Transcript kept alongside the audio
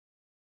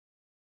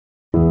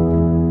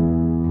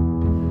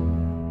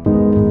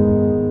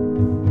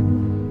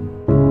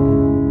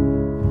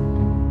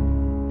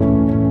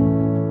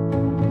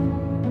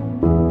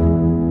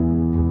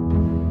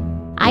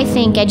I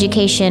think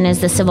education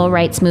is the civil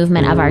rights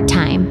movement of our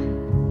time.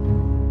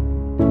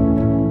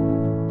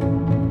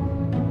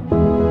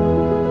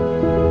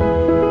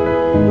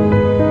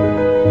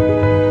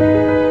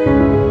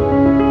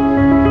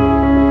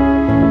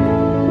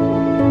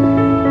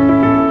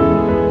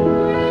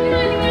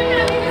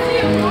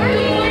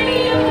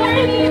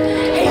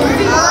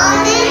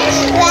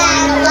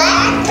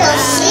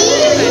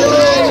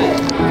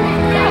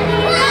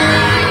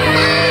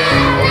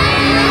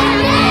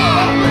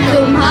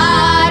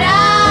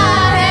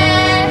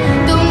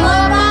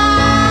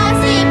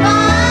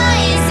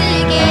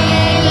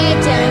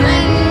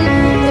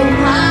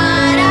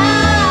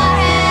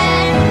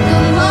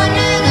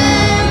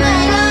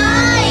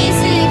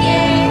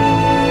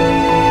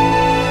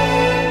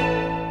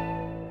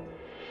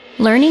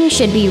 Learning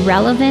should be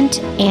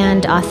relevant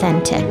and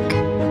authentic.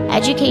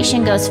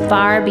 Education goes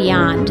far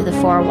beyond the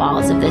four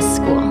walls of this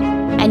school,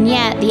 and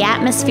yet the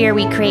atmosphere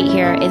we create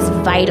here is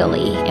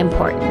vitally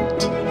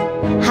important.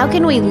 How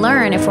can we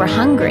learn if we're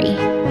hungry?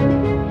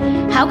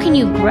 How can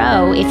you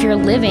grow if you're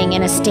living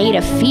in a state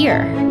of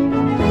fear?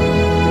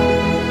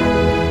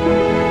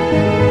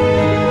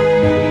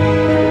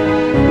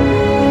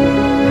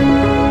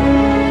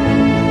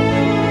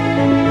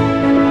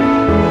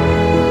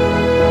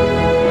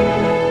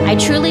 I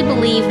truly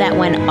believe that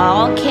when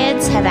all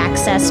kids have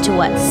access to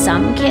what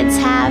some kids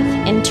have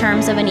in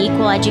terms of an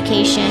equal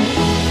education,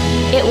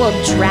 it will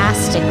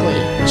drastically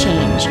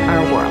change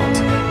our world.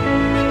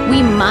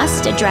 We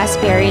must address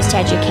barriers to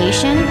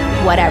education,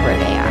 whatever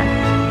they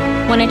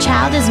are. When a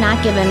child is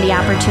not given the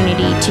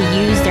opportunity to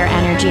use their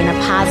energy in a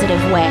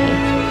positive way,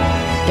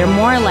 they're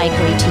more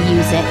likely to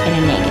use it in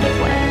a negative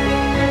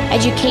way.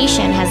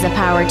 Education has the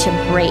power to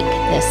break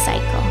this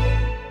cycle.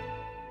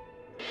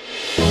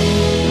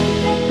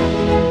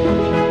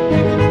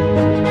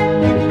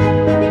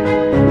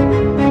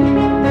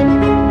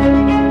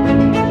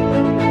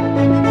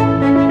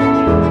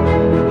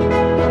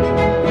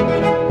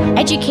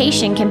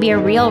 Education can be a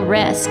real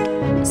risk.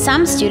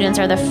 Some students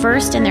are the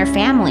first in their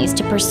families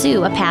to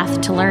pursue a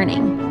path to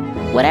learning.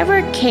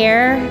 Whatever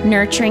care,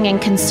 nurturing,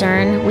 and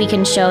concern we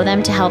can show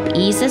them to help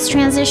ease this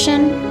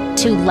transition,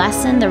 to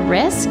lessen the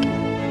risk,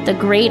 the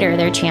greater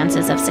their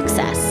chances of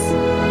success.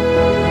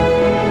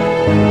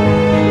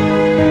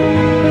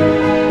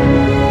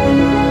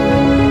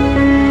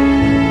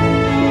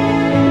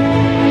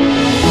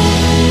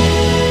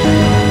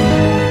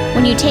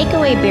 When you take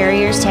away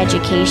barriers to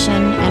education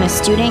and a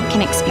student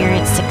can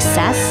experience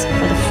success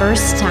for the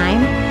first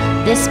time,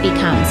 this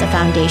becomes a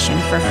foundation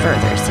for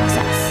further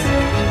success.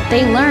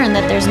 They learn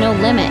that there's no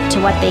limit to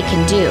what they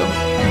can do.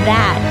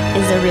 That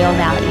is the real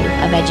value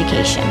of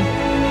education.